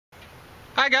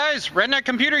Hi guys, Redneck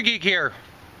Computer Geek here.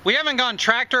 We haven't gone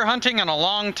tractor hunting in a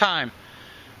long time.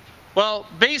 Well,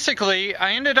 basically,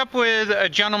 I ended up with a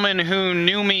gentleman who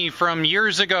knew me from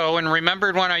years ago and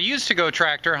remembered when I used to go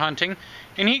tractor hunting,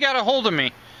 and he got a hold of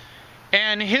me.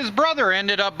 And his brother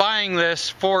ended up buying this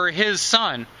for his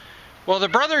son. Well, the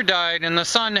brother died and the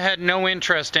son had no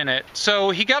interest in it.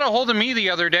 So he got a hold of me the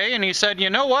other day and he said,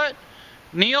 you know what?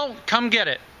 Neil, come get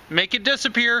it. Make it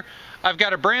disappear. I've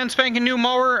got a brand spanking new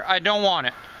mower. I don't want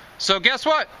it. So guess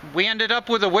what? We ended up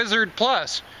with a Wizard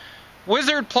Plus.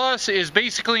 Wizard Plus is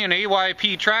basically an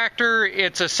AYP tractor.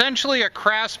 It's essentially a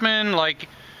Craftsman,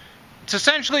 it's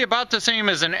essentially about the same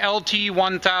as an LT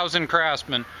 1000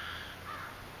 Craftsman.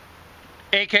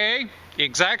 AKA, the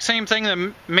exact same thing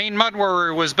the main mud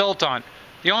warrior was built on.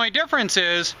 The only difference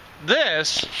is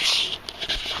this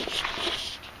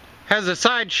has a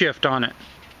side shift on it.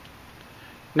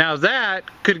 Now that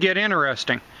could get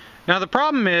interesting. Now the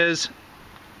problem is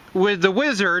with the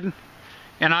Wizard,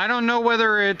 and I don't know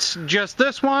whether it's just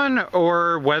this one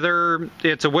or whether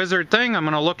it's a Wizard thing. I'm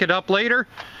going to look it up later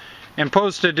and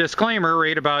post a disclaimer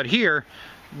right about here.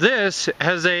 This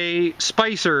has a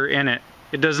spicer in it.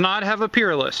 It does not have a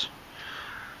peerless.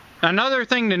 Another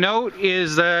thing to note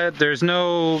is that there's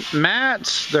no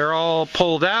mats. They're all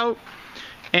pulled out.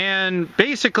 And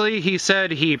basically he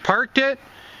said he parked it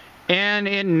and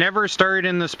it never started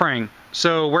in the spring.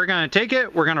 So we're going to take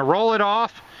it, we're going to roll it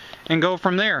off and go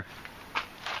from there.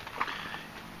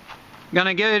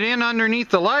 Gonna get it in underneath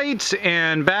the lights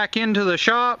and back into the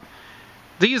shop.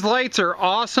 These lights are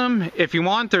awesome. If you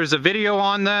want, there's a video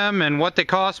on them and what they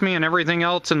cost me and everything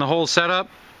else in the whole setup.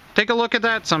 Take a look at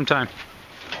that sometime.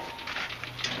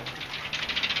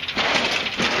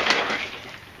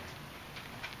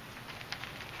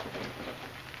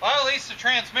 Well, at least the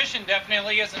transmission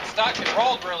definitely isn't stuck. It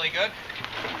rolled really good.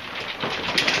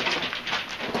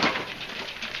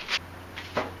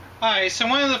 Alright, so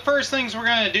one of the first things we're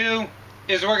going to do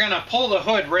is we're going to pull the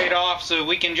hood right off so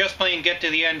we can just plain get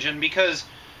to the engine, because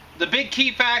the big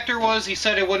key factor was he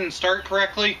said it wouldn't start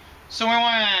correctly, so we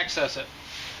want to access it.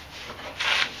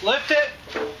 Lift it.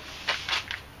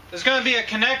 There's going to be a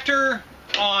connector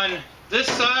on this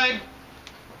side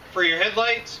for your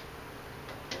headlights.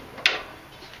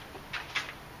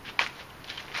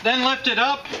 Then lift it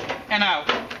up and out.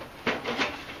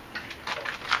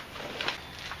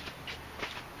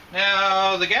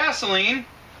 Now the gasoline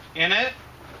in it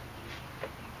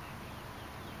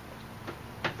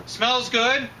smells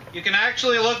good. You can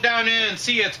actually look down in and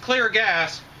see it's clear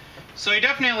gas, so he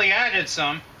definitely added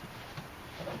some.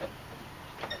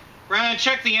 We're going to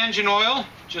check the engine oil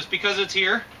just because it's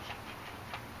here.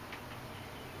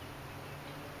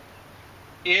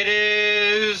 It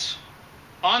is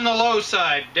on the low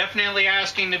side, definitely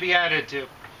asking to be added to.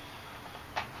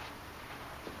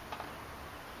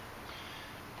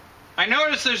 I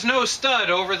notice there's no stud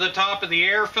over the top of the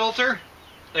air filter.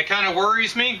 That kind of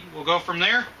worries me. We'll go from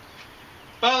there.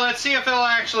 But let's see if it'll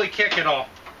actually kick at all.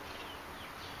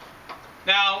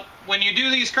 Now, when you do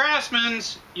these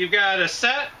Craftsmans, you've got a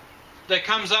set that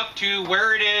comes up to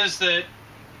where it is that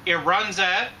it runs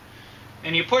at,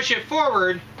 and you push it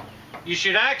forward, you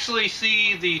should actually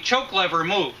see the choke lever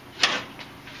move.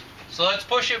 So let's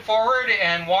push it forward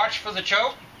and watch for the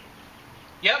choke.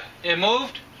 Yep, it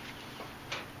moved.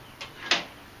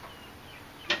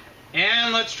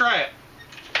 And let's try it.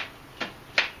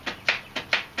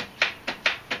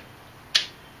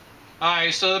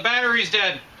 Alright, so the battery's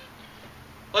dead.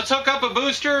 Let's hook up a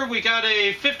booster. We got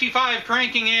a 55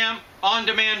 cranking amp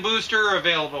on-demand booster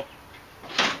available.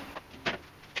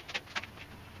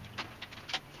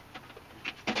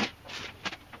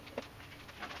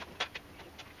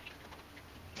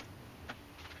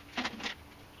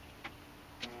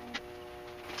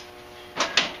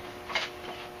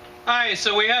 Alright,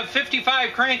 so we have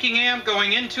 55 cranking amp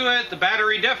going into it. The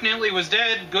battery definitely was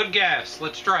dead. Good gas.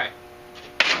 Let's try it.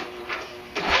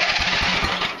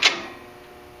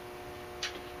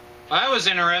 Well, that was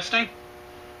interesting.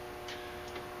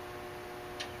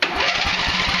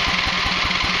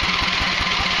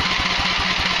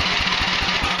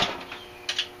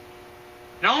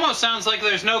 It almost sounds like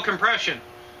there's no compression.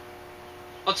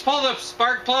 Let's pull the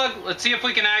spark plug. Let's see if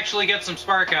we can actually get some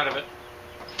spark out of it.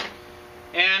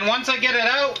 And once I get it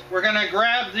out, we're going to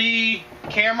grab the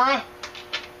camera,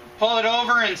 pull it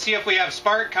over, and see if we have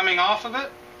spark coming off of it.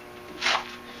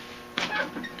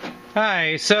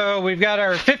 Alright, so we've got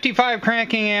our 55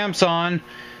 cranking amps on,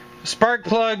 spark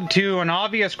plug to an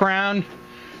obvious ground.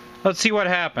 Let's see what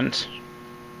happens.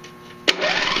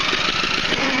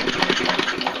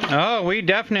 Oh, we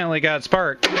definitely got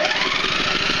spark.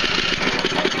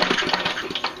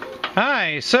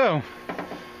 Hi, so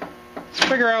Let's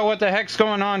figure out what the heck's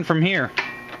going on from here.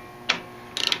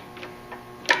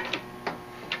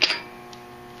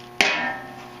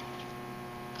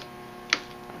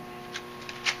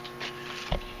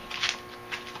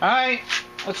 Alright,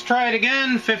 let's try it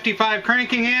again. 55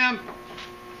 cranking amp.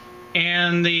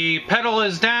 And the pedal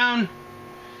is down.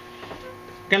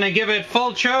 Gonna give it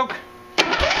full choke.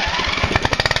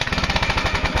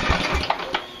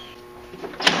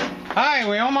 Alright,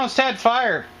 we almost had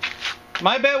fire.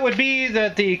 My bet would be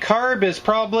that the carb is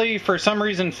probably, for some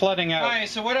reason, flooding out. Alright,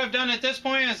 so what I've done at this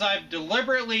point is I've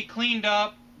deliberately cleaned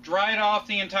up, dried off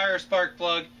the entire spark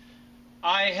plug.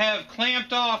 I have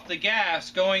clamped off the gas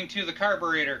going to the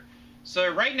carburetor.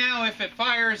 So right now, if it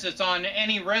fires, it's on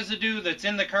any residue that's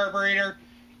in the carburetor.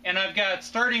 And I've got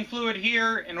starting fluid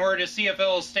here in order to see if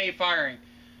it'll stay firing.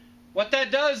 What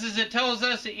that does is it tells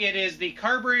us it is the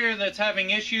carburetor that's having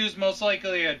issues, most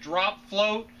likely a drop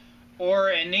float or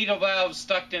a needle valve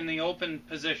stuck in the open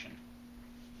position.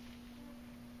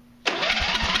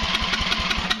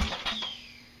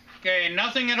 Okay,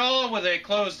 nothing at all with it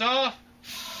closed off.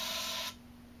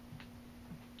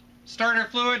 Starter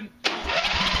fluid.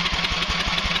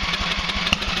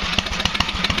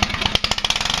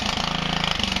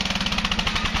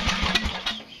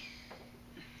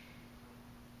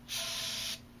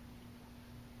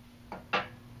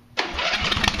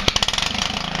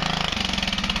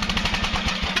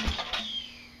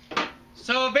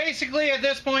 So basically at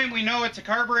this point we know it's a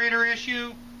carburetor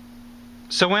issue.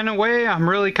 So in a way I'm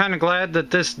really kind of glad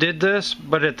that this did this,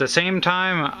 but at the same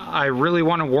time I really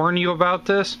want to warn you about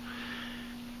this.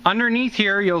 Underneath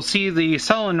here you'll see the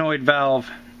solenoid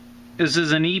valve. This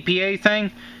is an EPA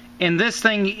thing, and this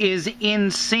thing is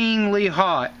insanely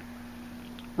hot.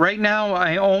 Right now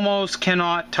I almost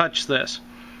cannot touch this.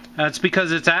 That's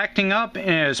because it's acting up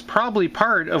and is probably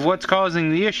part of what's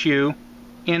causing the issue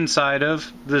inside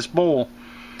of this bowl.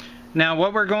 Now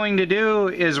what we're going to do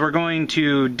is we're going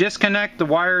to disconnect the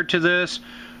wire to this.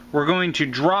 We're going to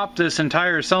drop this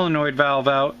entire solenoid valve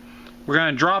out. We're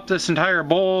going to drop this entire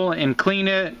bowl and clean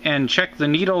it and check the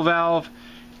needle valve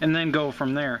and then go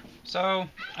from there. So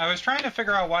I was trying to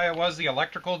figure out why it was the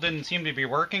electrical didn't seem to be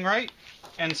working right,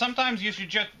 and sometimes you should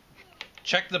just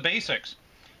check the basics.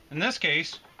 In this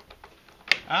case,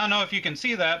 I don't know if you can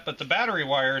see that, but the battery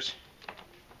wires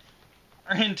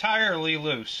are entirely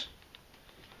loose.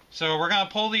 So we're going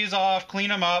to pull these off, clean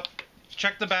them up,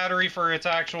 check the battery for its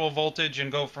actual voltage,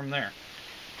 and go from there.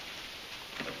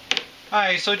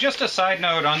 Alright, so just a side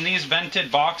note, on these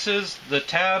vented boxes, the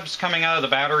tabs coming out of the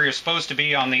battery are supposed to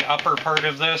be on the upper part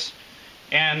of this.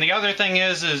 And the other thing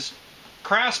is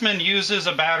Craftsman uses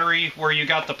a battery where you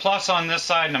got the plus on this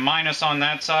side and a minus on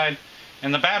that side.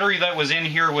 And the battery that was in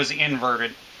here was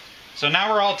inverted. So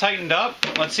now we're all tightened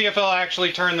up. Let's see if it'll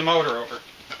actually turn the motor over.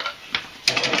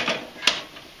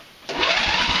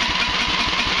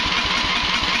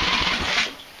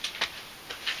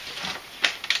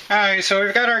 Alright, so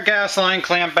we've got our gas line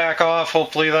clamped back off.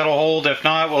 Hopefully that'll hold. If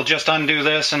not, we'll just undo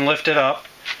this and lift it up.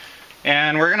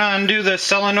 And we're going to undo this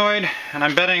solenoid, and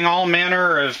I'm betting all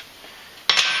manner of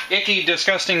icky,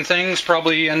 disgusting things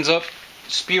probably ends up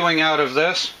spewing out of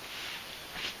this.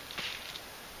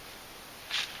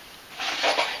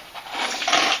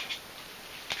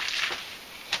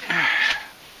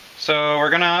 So we're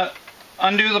going to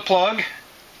undo the plug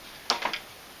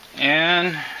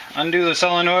and undo the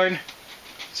solenoid.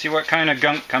 See what kind of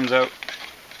gunk comes out.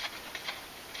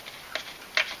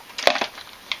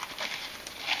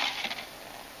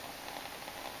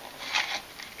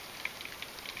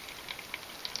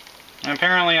 And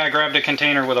apparently I grabbed a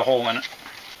container with a hole in it.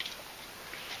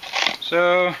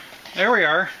 So there we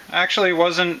are. Actually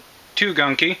wasn't too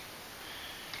gunky.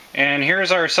 And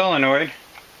here's our solenoid.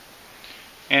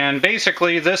 And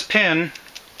basically this pin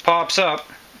pops up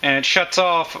and it shuts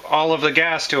off all of the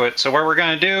gas to it. So what we're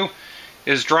going to do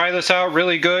is dry this out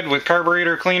really good with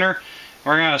carburetor cleaner.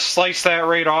 We're going to slice that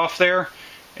right off there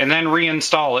and then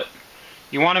reinstall it.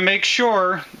 You want to make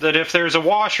sure that if there's a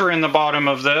washer in the bottom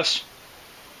of this,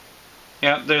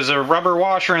 there's a rubber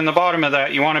washer in the bottom of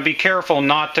that, you want to be careful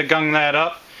not to gung that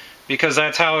up because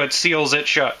that's how it seals it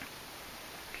shut.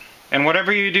 And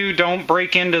whatever you do, don't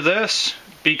break into this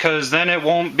because then it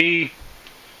won't be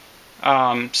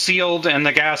sealed and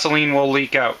the gasoline will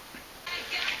leak out.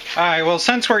 Alright, well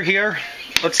since we're here,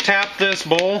 let's tap this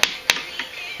bowl.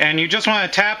 And you just want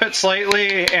to tap it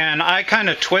slightly, and I kind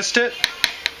of twist it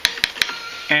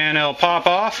and it'll pop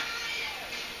off.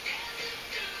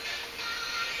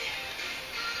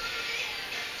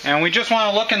 And we just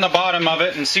want to look in the bottom of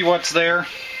it and see what's there.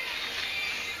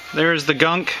 There's the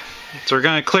gunk. So we're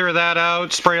going to clear that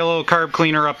out, spray a little carb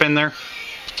cleaner up in there.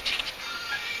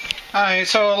 Alright,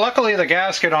 so luckily the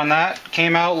gasket on that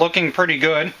came out looking pretty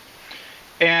good.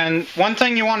 And one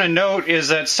thing you want to note is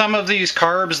that some of these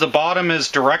carbs, the bottom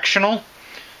is directional.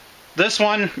 This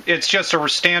one, it's just a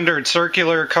standard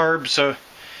circular carb, so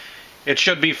it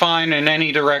should be fine in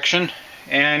any direction.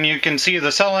 And you can see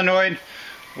the solenoid,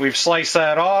 we've sliced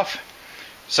that off.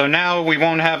 So now we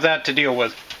won't have that to deal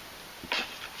with.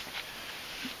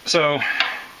 So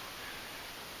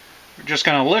we're just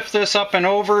going to lift this up and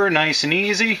over nice and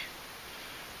easy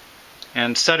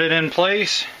and set it in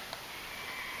place.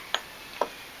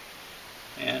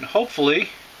 And hopefully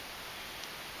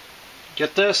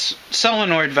get this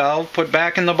solenoid valve put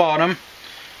back in the bottom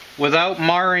without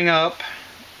marring up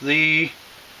the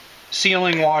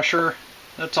sealing washer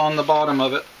that's on the bottom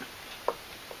of it.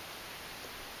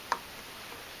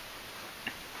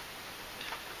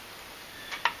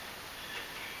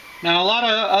 Now a lot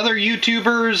of other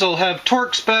YouTubers will have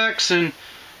torque specs and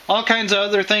all kinds of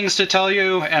other things to tell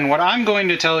you, and what I'm going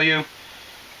to tell you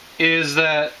is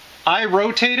that I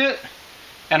rotate it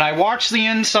and I watch the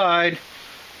inside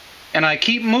and I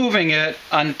keep moving it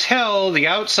until the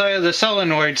outside of the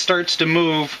solenoid starts to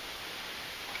move,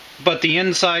 but the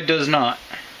inside does not.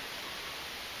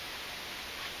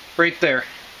 Right there.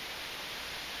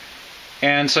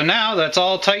 And so now that's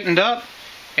all tightened up,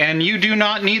 and you do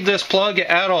not need this plug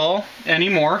at all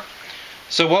anymore.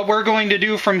 So what we're going to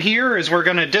do from here is we're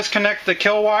going to disconnect the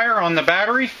kill wire on the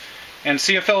battery and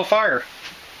see if it'll fire.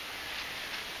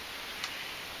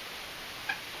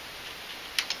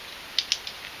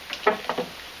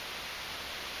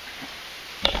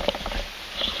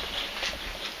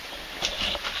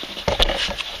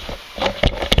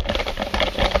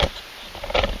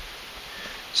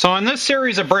 So on this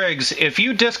series of Briggs, if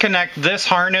you disconnect this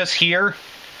harness here,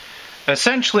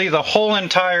 essentially the whole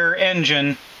entire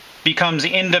engine becomes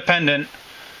independent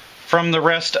from the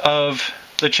rest of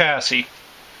the chassis.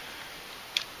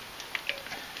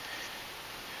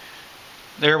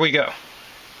 There we go.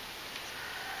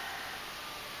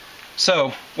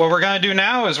 So what we're going to do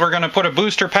now is we're going to put a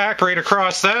booster pack right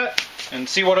across that and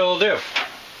see what it'll do.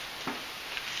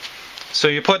 So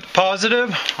you put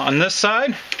positive on this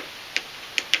side.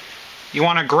 You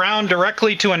want to ground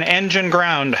directly to an engine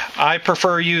ground. I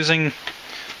prefer using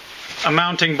a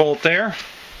mounting bolt there.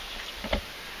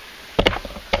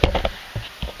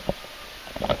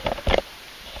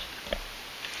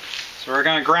 So we're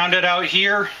going to ground it out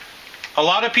here. A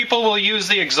lot of people will use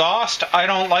the exhaust. I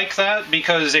don't like that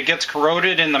because it gets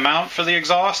corroded in the mount for the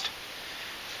exhaust.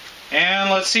 And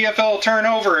let's see if it'll turn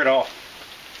over at all.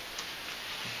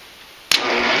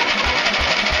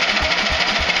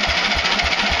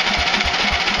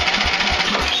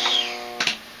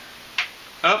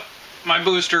 Oh, my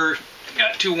booster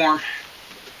got too warm.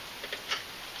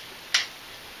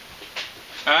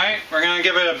 Alright, we're going to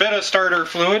give it a bit of starter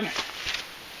fluid.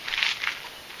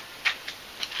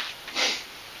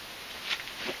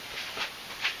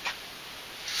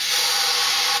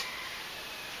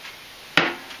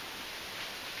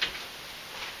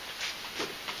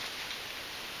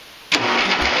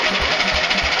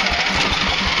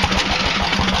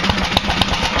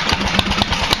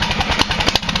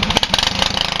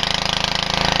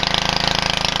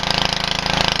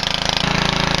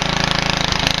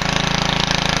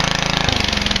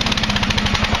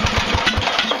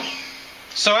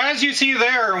 So as you see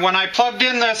there, when I plugged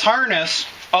in this harness,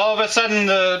 all of a sudden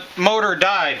the motor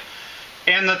died.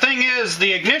 And the thing is,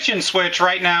 the ignition switch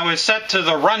right now is set to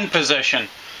the run position.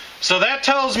 So that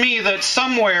tells me that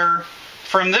somewhere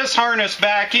from this harness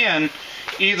back in,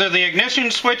 either the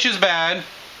ignition switch is bad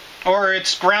or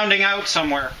it's grounding out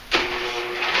somewhere.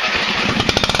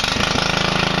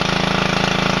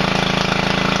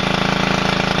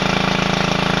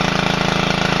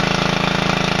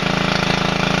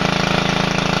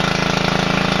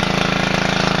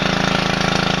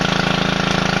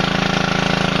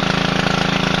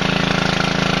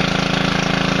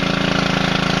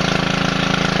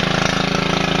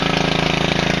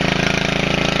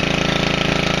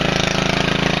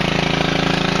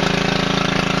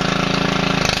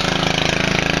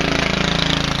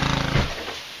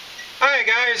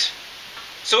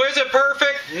 So is it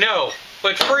perfect? No,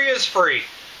 but free is free.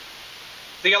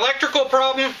 The electrical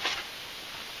problem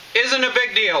isn't a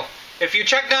big deal. If you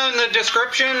check down in the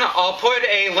description, I'll put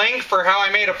a link for how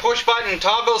I made a push button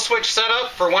toggle switch setup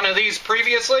for one of these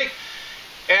previously.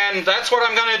 And that's what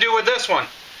I'm going to do with this one.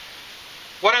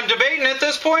 What I'm debating at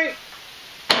this point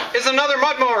is another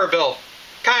mud mower build.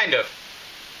 Kind of.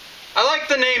 I like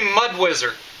the name Mud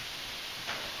Wizard.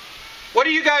 What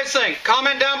do you guys think?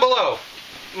 Comment down below.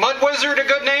 Mud Wizard a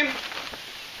good name?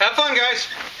 Have fun, guys.